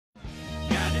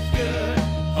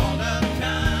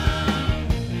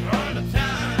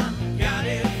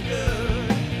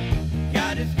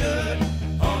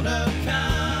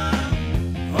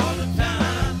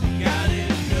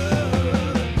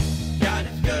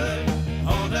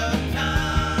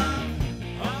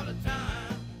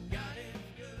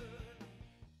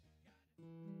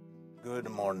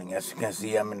morning. As you can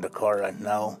see, I'm in the car right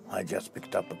now. I just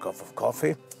picked up a cup of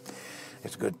coffee.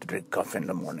 It's good to drink coffee in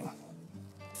the morning.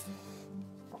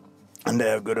 And they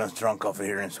have good and strong coffee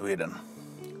here in Sweden.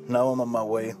 Now I'm on my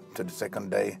way to the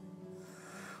second day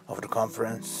of the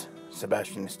conference.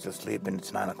 Sebastian is still sleeping,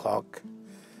 it's 9 o'clock.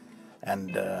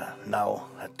 And now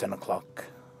at 10 o'clock,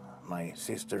 my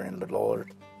sister in the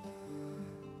Lord,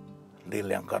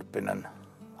 Lili-Ann Karppinen,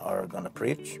 are gonna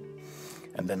preach.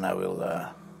 And then I will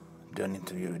do an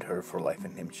interview with her for Life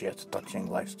in Him. She has a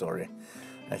touching life story.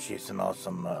 And she's an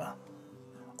awesome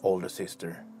older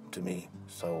sister to me.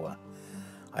 So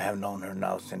I have known her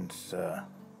now since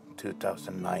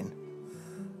 2009,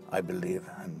 I believe.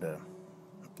 And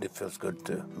it feels good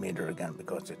to meet her again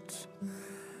because it's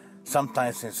some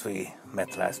time since we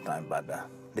met last time. But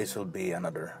this will be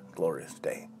another glorious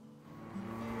day.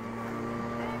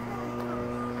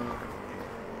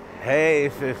 Hej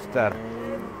syster!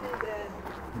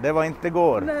 Det var inte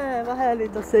igår. Nej, vad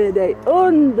härligt att se dig.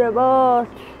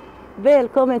 Underbart!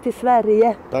 Välkommen till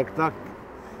Sverige. Tack, tack.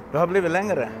 Du har blivit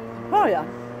längre. Har jag?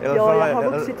 Eller Ja, jag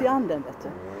har vuxit i anden, vet du.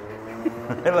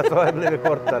 Eller så har jag blivit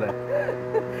kortare.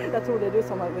 Jag tror det är du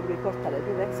som har blivit kortare.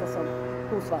 Du växer som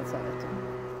kosvansar, vet du.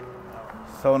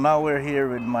 So now we're here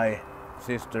with my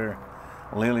sister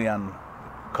Lili-Ann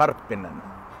Karppinen.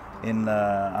 In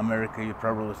America you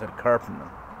probably said Karppinen.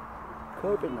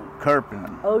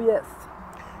 Karppinen. Oh yes.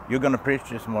 You're gonna preach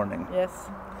this morning. Yes.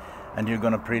 And you're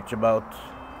gonna preach about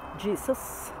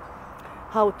Jesus.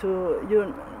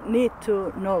 You need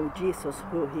to know Jesus,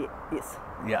 who he is.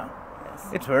 Yeah.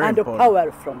 Yes. It's very and important. the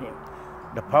power from him.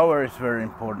 The power is very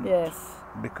important. Yes.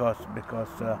 Because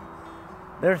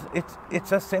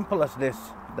it's as simple as this,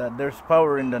 that there's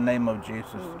power in the name of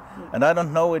Jesus. Mm-hmm. And I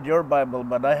don't know with your Bible,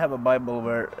 but I have a Bible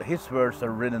where his words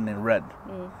are written in red.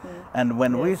 Mm-hmm. And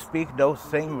when we speak those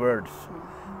same words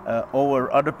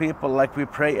over other people, like we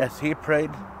pray as he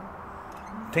prayed,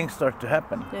 things start to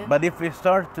happen. Yeah. But if we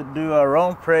start to do our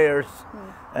own prayers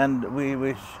and we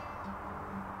wish,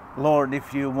 Lord,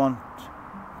 if you want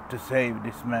to save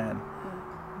this man,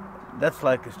 that's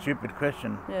like a stupid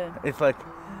question. Yeah. It's like,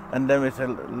 and then we say,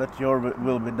 let your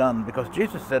will be done. Because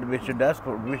Jesus said we should ask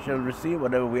for, we shall receive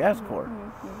whatever we ask for.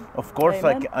 Mm-hmm. Of course,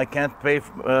 I can't pray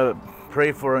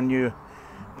for a new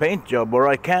paint job, or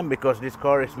I can because this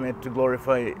car is made to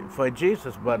glorify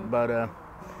Jesus.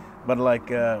 But like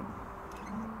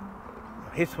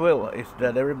His will is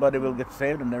that everybody will get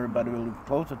saved and everybody will get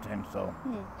closer to Him.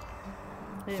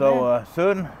 So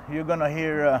soon you're gonna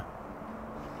hear a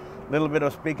little bit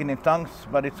of speaking in tongues,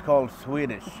 but it's called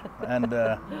Swedish. And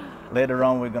later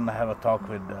on we're gonna have a talk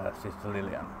with Sister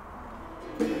Lili-Ann.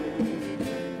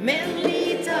 Men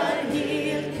litar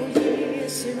helt på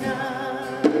Jesu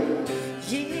namn,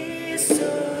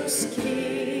 Jesus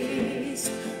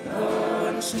Krist,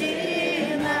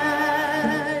 hörnsten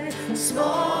är,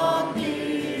 svag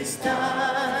blir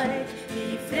stark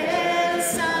i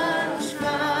frälsarens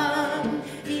famn,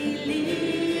 i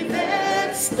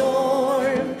livets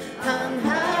storm. Han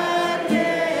Herre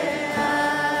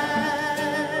är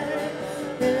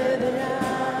överallt.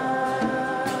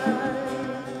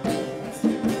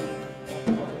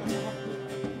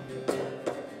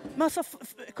 Men så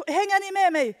hänger ni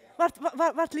med mig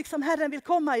vart liksom Herren vill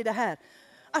komma i det här?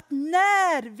 Att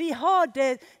när vi har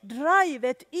det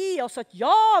drivet i oss att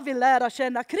jag vill lära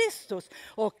känna Kristus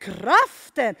och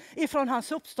kraften ifrån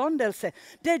hans uppståndelse,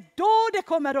 det är då det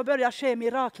kommer att börja ske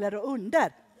mirakler och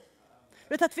under.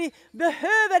 Vet att vi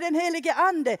behöver den helige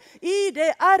ande i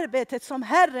det arbetet som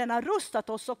Herren har rustat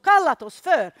oss och kallat oss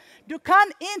för. Du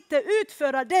kan inte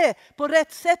utföra det på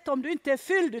rätt sätt om du inte är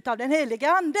fylld av den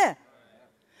helige ande.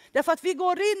 Därför att vi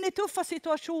går in i tuffa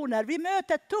situationer, vi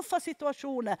möter tuffa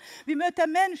situationer. Vi möter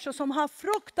människor som har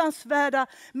fruktansvärda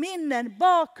minnen,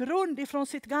 bakgrund ifrån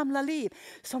sitt gamla liv.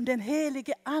 Som den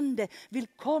helige ande vill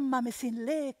komma med sin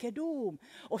läkedom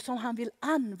och som han vill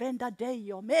använda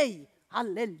dig och mig.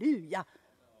 Halleluja!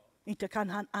 Inte kan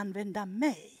han använda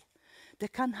mig. Det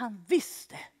kan han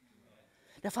visst.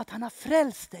 Därför att han har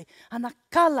frälst dig. Han har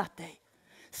kallat dig.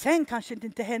 Sen kanske det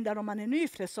inte händer om man är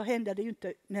nyfrälst, så händer det ju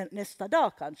inte nästa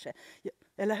dag kanske.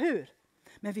 Eller hur?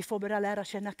 Men vi får börja lära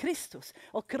känna Kristus.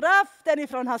 Och kraften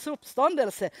ifrån hans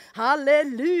uppståndelse.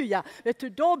 Halleluja! Vet du,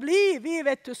 då blir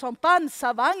vi som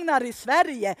pansarvagnar i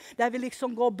Sverige. Där vi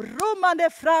liksom går brummande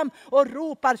fram och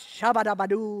ropar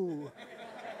shabadabadu.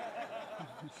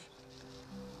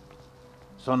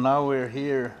 So now we're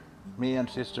here, me and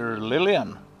Sister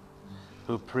Lili-Ann,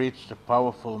 who preached a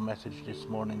powerful message this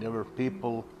morning. There were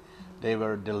people, they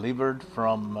were delivered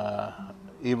from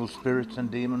evil spirits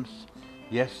and demons.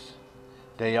 Yes,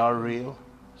 they are real.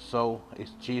 So is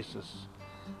Jesus.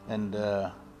 And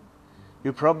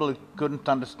You probably couldn't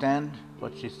understand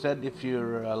what she said if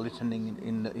you're listening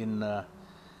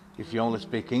if you only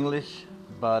speak English,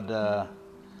 but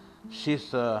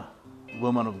she's a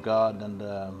woman of God and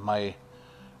my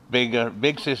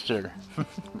big sister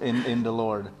in the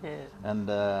Lord. Yes. And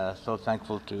so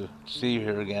thankful to see you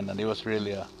here again. And it was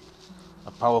really a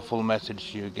powerful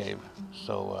message you gave.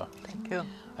 So Thank you.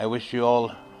 I wish you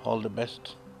all the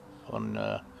best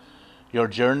on your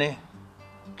journey.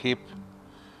 Keep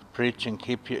preaching,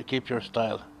 keep your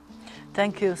style.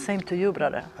 Thank you. Same to you,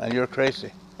 brother. And you're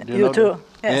crazy. Do You know too. that?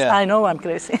 Yes, Yeah. I know I'm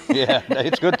crazy. Yeah,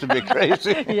 it's good to be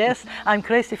crazy. Yes, I'm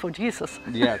crazy for Jesus.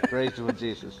 Yeah, crazy for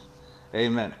Jesus.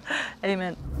 Amen.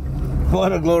 Amen.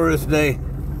 What a glorious day.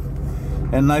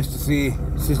 And nice to see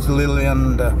Sister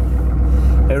Lili-Ann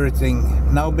and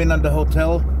everything. Now been at the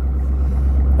hotel,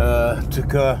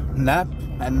 took a nap,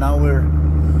 and now we're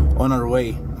on our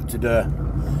way to the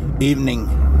evening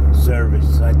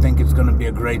service. I think it's going to be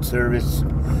a great service,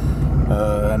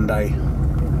 and I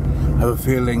have a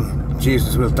feeling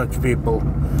Jesus will touch people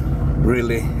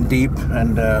really deep,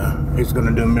 and he's going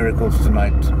to do miracles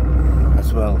tonight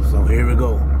as well. So here we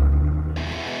go.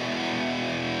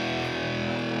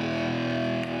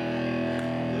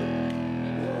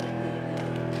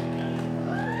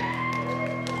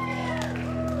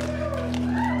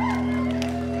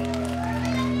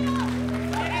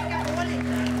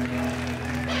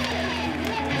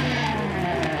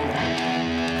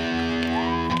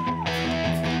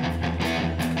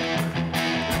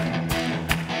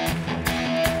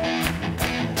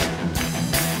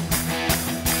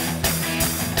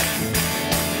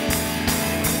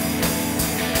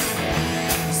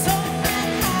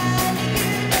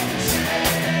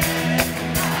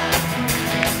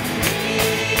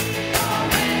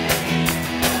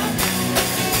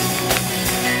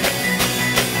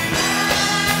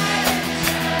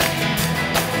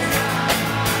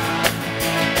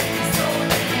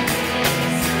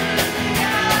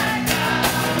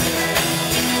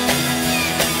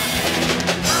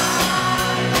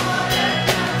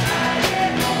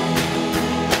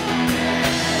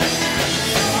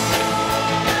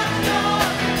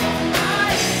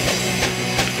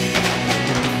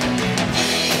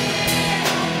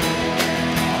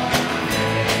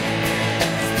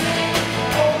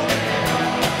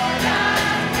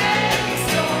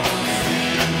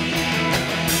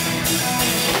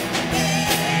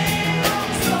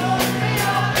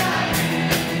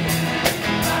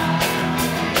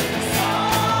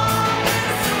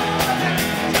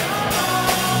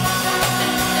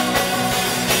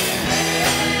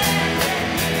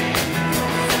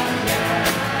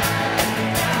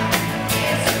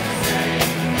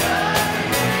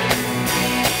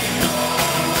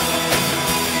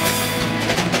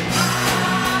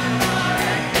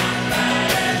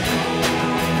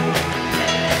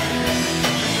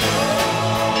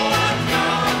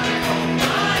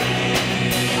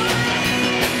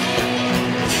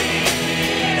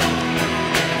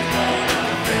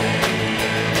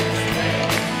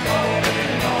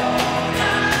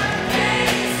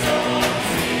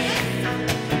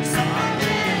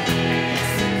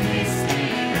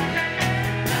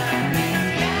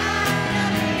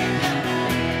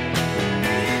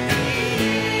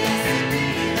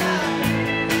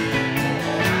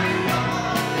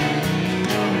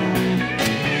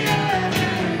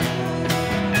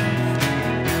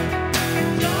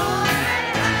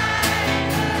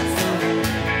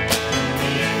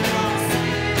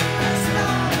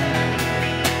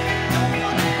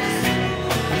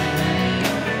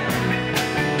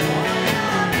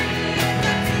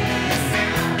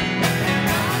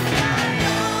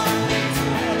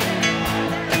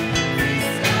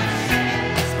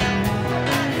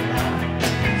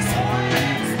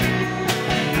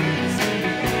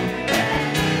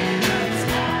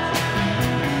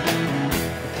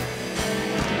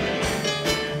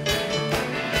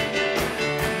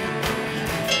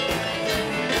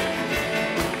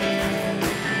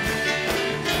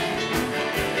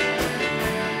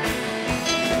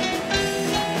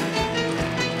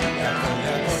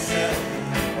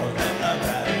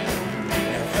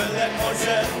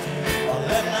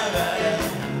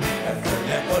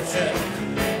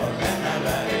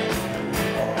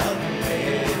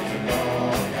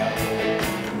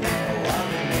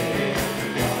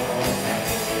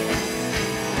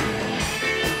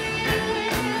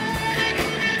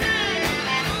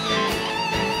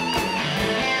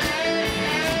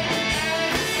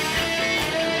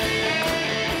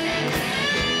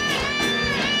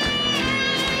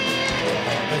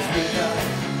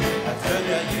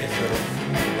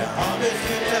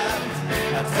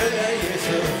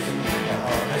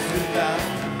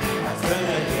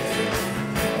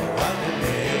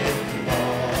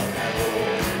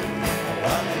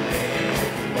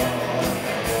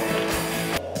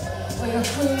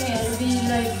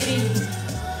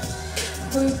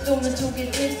 tog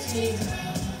ett nytt liv.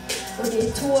 Och det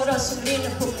är tårar som rinner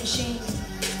på min kind.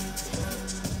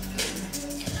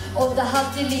 Och det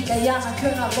hade lika gärna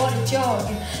kunnat varit jag.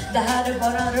 Det här är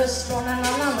bara en röst från en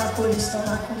annan alkoholist och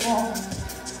narkoman.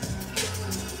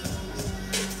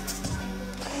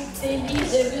 Det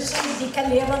lider du som lika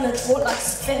levande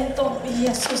tvålax 15 med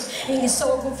Jesus. Ingen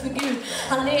sagofigur,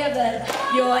 han lever.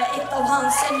 Jag är ett av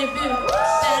hans sändebud.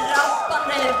 Den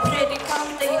rappande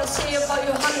predikanten. Jag ser vad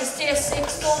Johannes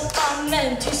 3:16.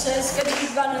 Amen. Tyst älskade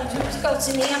Gud världen utgav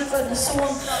sin enfödde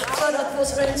son. För att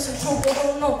vår vän som tror på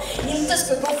honom inte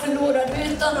ska gå förlorad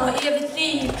utan ha evigt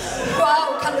liv.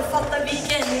 Wow, kan du fatta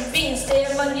vilken vinst? Det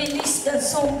är evangelisten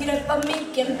som greppar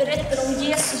micken. Berättar om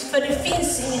Jesus, för det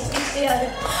finns inget viktigare.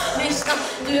 Lyssna,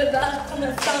 du är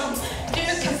välkommen fram. Du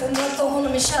kan få möta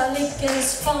honom i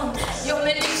kärlekens famn. Ja, men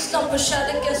lyssna på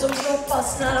kärleken som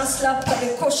droppas när han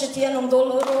släppade korset genom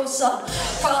Dolorosa.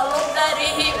 Charlotte där i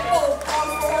hiphop,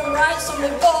 han får en ride som är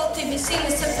vald till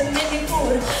besinnelse för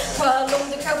människor.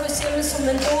 Charlotte, du kanske ser mig som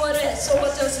en dåre, så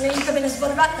att jag som inte minns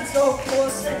bara värt att slå på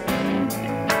sig.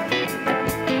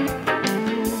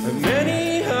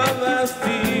 Many of us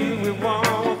feel we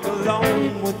walk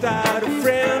alone without a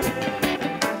friend.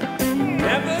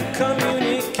 Never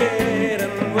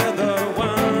communicating with the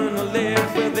one who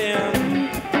lives within.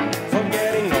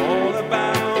 Forgetting all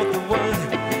about the one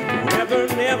who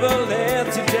never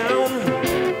lets you down.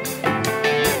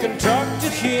 You can talk to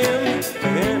him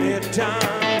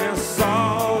anytime, it's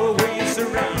always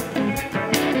around.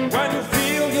 When you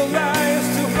feel your life's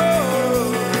too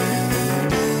hard,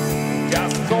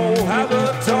 just go have a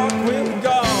talk with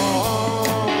God.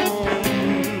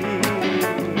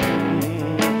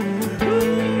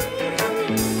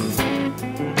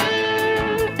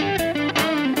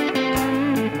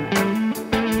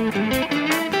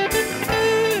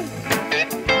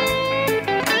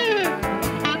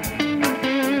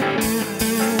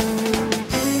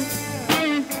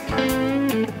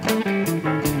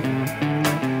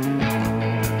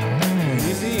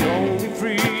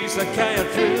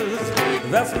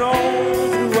 That's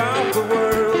known throughout the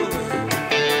world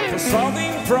for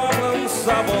solving problems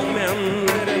of all men,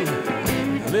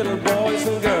 little boys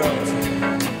and girls.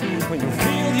 When you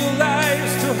feel your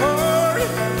life's too hard,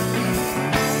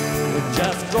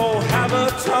 just go have a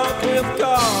talk with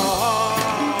God.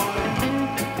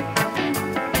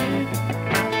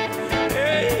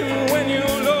 And when you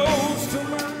lose to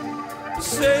me,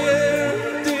 say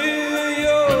it to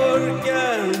your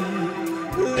again.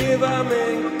 Live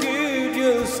med Gud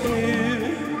just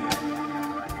nu.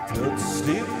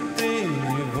 Plötsligt är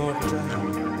du borta.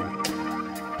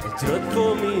 Jag är trött på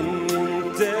min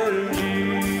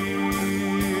intervju.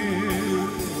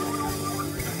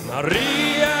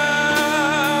 Maria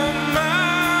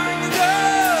Magdalena,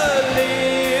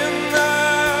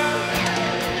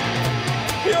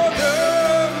 jag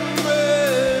dömer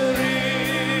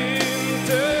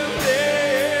inte dig.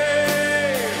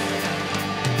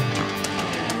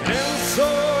 Den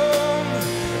som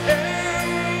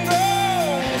en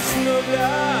gång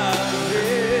snubblade,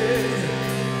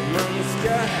 man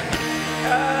ska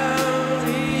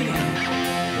aldrig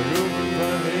ropa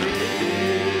hej.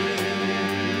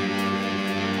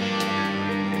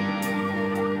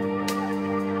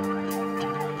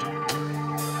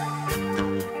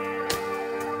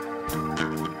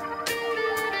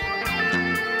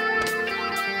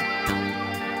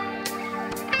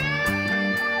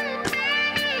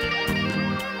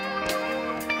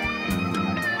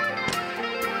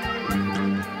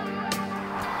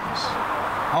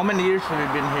 How many years have you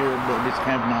been here at this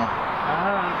camp now?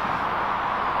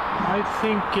 I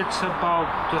think it's about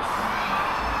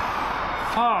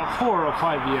 4 or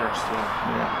 5 years.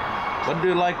 Yeah. What do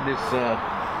you like this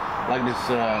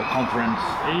conference?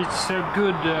 It's a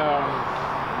good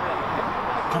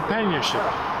companionship.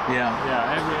 Yeah.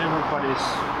 Yeah,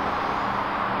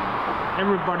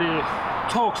 everybody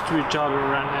talks to each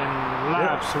other and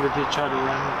laughs with each other,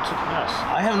 and yes.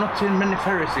 I have not seen many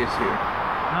Pharisees here.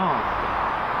 No.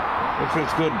 It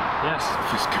feels good. Yes, it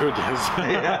feels good. Yes.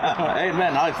 Yeah.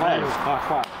 Amen. High five. High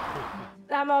five.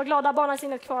 Det här med att ha glada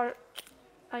barnasinnet kvar.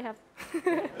 I have.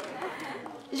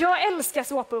 Jag älskar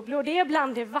såpbubblor. Det är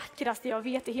bland det vackraste jag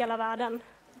vet i hela världen.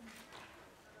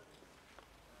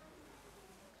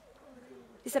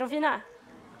 Visst är de fina?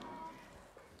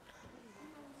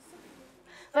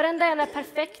 Varenda en är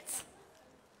perfekt.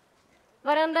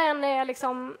 Varenda en är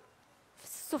liksom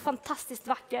så fantastiskt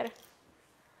vacker.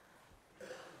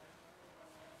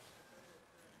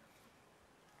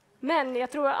 Men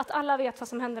jag tror att alla vet vad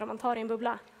som händer om man tar i en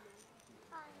bubbla.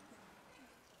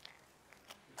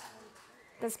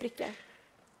 Den spricker.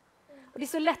 Och det är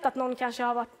så lätt att någon kanske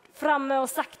har varit framme och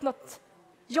sagt något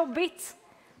jobbigt.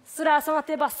 Sådär som att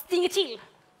det bara stinger till.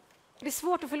 Det är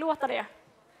svårt att förlåta det.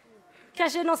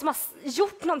 Kanske någon som har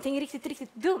gjort någonting riktigt,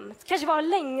 riktigt dumt. Kanske var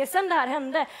länge sedan det här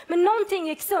hände. Men någonting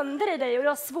gick sönder i dig och det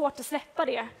var svårt att släppa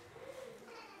det.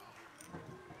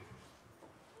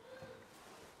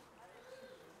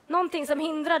 Någonting som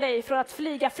hindrar dig från att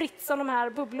flyga fritt som de här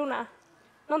bubblorna.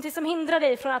 Någonting som hindrar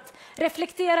dig från att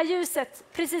reflektera ljuset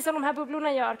precis som de här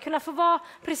bubblorna gör. Kunna få vara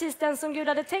precis den som Gud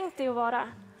hade tänkt dig att vara.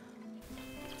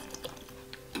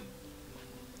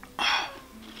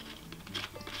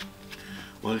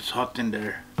 Well, it's hot in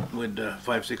there with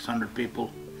 500-600 people,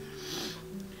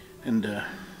 and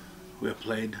we have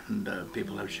played, and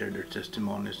people have shared their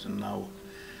testimonies, and now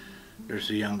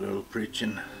there's a young girl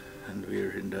preaching, and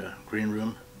we're in the green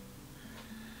room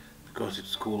because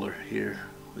it's cooler here.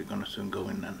 We're gonna soon go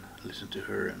in and listen to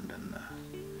her, and then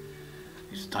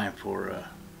it's time for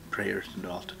prayers in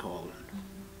the altar call.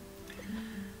 And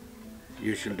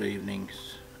usually the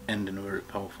evenings end in a very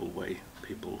powerful way.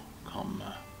 People come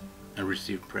and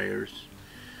receive prayers,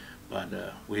 but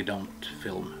we don't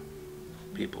film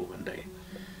people when they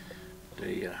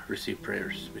receive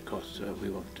prayers because we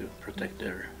want to protect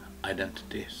their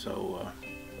identity. So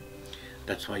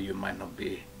that's why you might not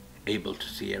be able to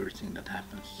see everything that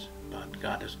happens. But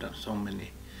God has done so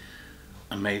many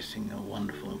amazing and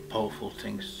wonderful and powerful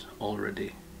things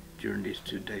already during these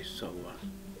 2 days. So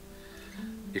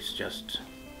it's just,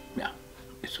 yeah,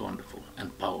 it's wonderful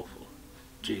and powerful.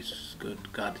 Jesus is good,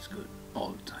 God is good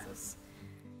all the time.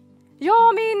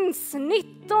 Jag minns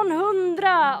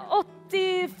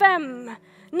 1985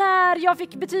 när jag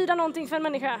fick betyda någonting för en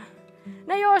människa.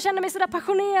 När jag kände mig så där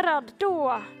passionerad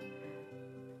då.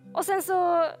 Och sen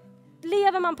så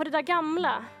lever man på det där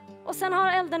gamla. Och sen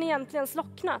har elden egentligen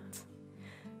slocknat.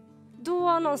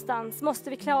 Då någonstans måste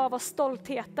vi klä av oss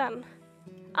stoltheten.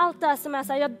 Allt det här som är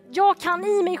så här, jag kan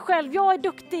i mig själv, jag är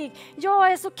duktig,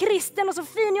 jag är så kristen och så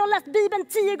fin, jag har läst Bibeln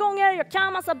 10 gånger, jag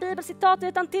kan massa bibelcitat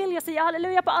utan till, jag säger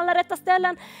halleluja på alla rätta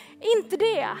ställen. Inte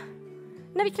det.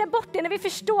 När vi klär bort det, när vi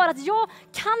förstår att jag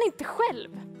kan inte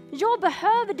själv. Jag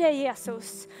behöver dig,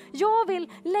 Jesus. Jag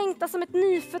vill längta som ett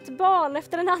nyfött barn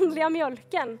efter den andliga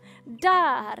mjölken.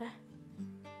 Där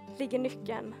ligger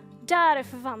nyckeln. Där är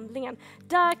förvandlingen.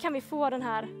 Där kan vi få den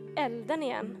här elden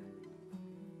igen.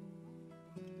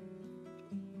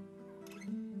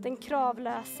 Den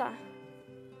kravlösa.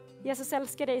 Jesus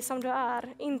älskar dig som du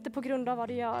är, inte på grund av vad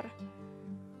du gör.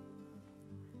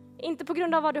 Inte på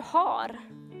grund av vad du har.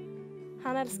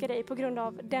 Han älskar dig på grund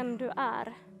av den du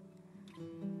är.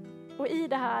 Och i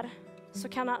det här så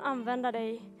kan han använda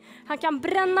dig. Han kan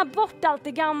bränna bort allt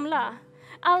det gamla.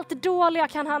 Allt det dåliga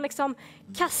kan han liksom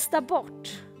kasta bort.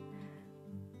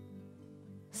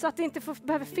 Så att det inte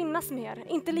behöver finnas mer.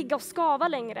 Inte ligga och skava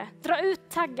längre. Dra ut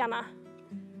taggarna.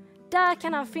 Där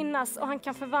kan han finnas och han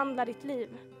kan förvandla ditt liv.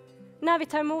 När vi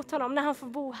tar emot honom, när han får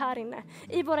bo här inne.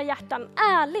 I våra hjärtan,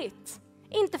 ärligt.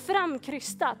 Inte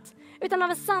framkrystat, utan av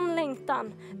en sann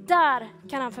längtan. Där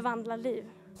kan han förvandla liv.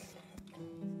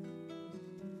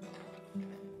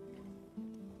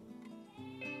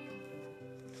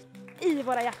 I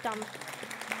våra hjärtan.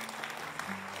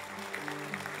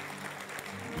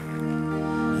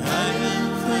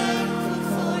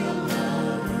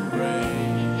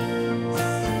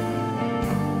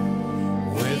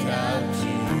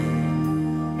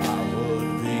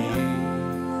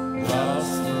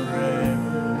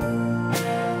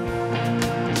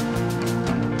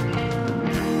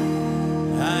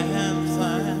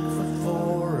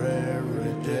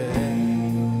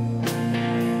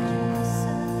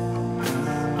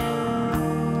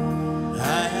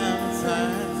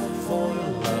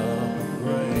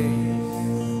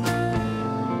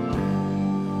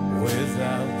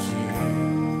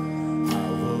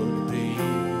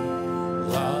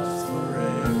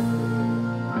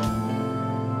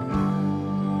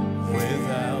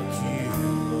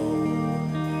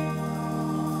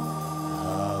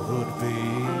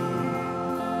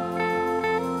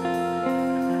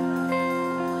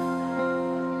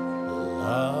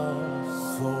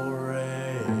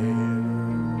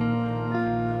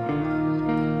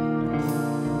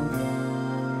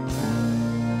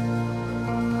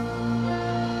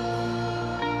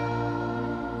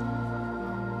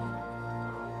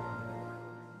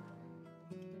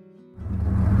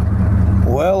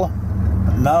 Well,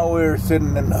 now we're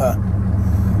sitting in a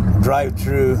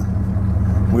drive-through.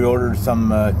 We ordered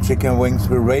some chicken wings.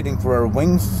 We're waiting for our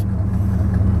wings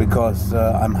because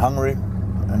I'm hungry,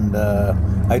 and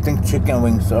I think chicken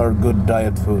wings are good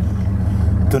diet food.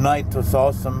 Tonight was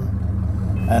awesome,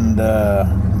 and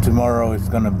tomorrow is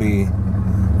gonna be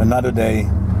another day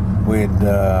with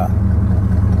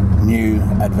new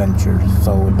adventures.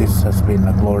 So this has been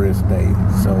a glorious day.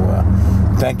 So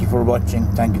thank you for watching.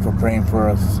 Thank you for praying for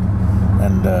us.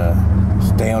 And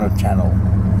stay on the channel.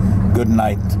 Good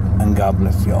night and God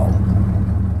bless you all.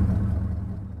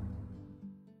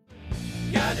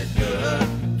 God is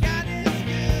good. God is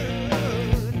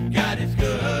good. God is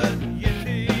good. Yes,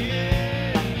 He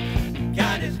is.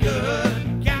 God is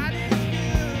good. God is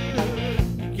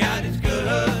good. God is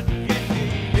good. Yes,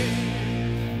 He is.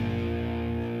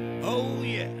 Oh,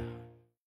 yeah.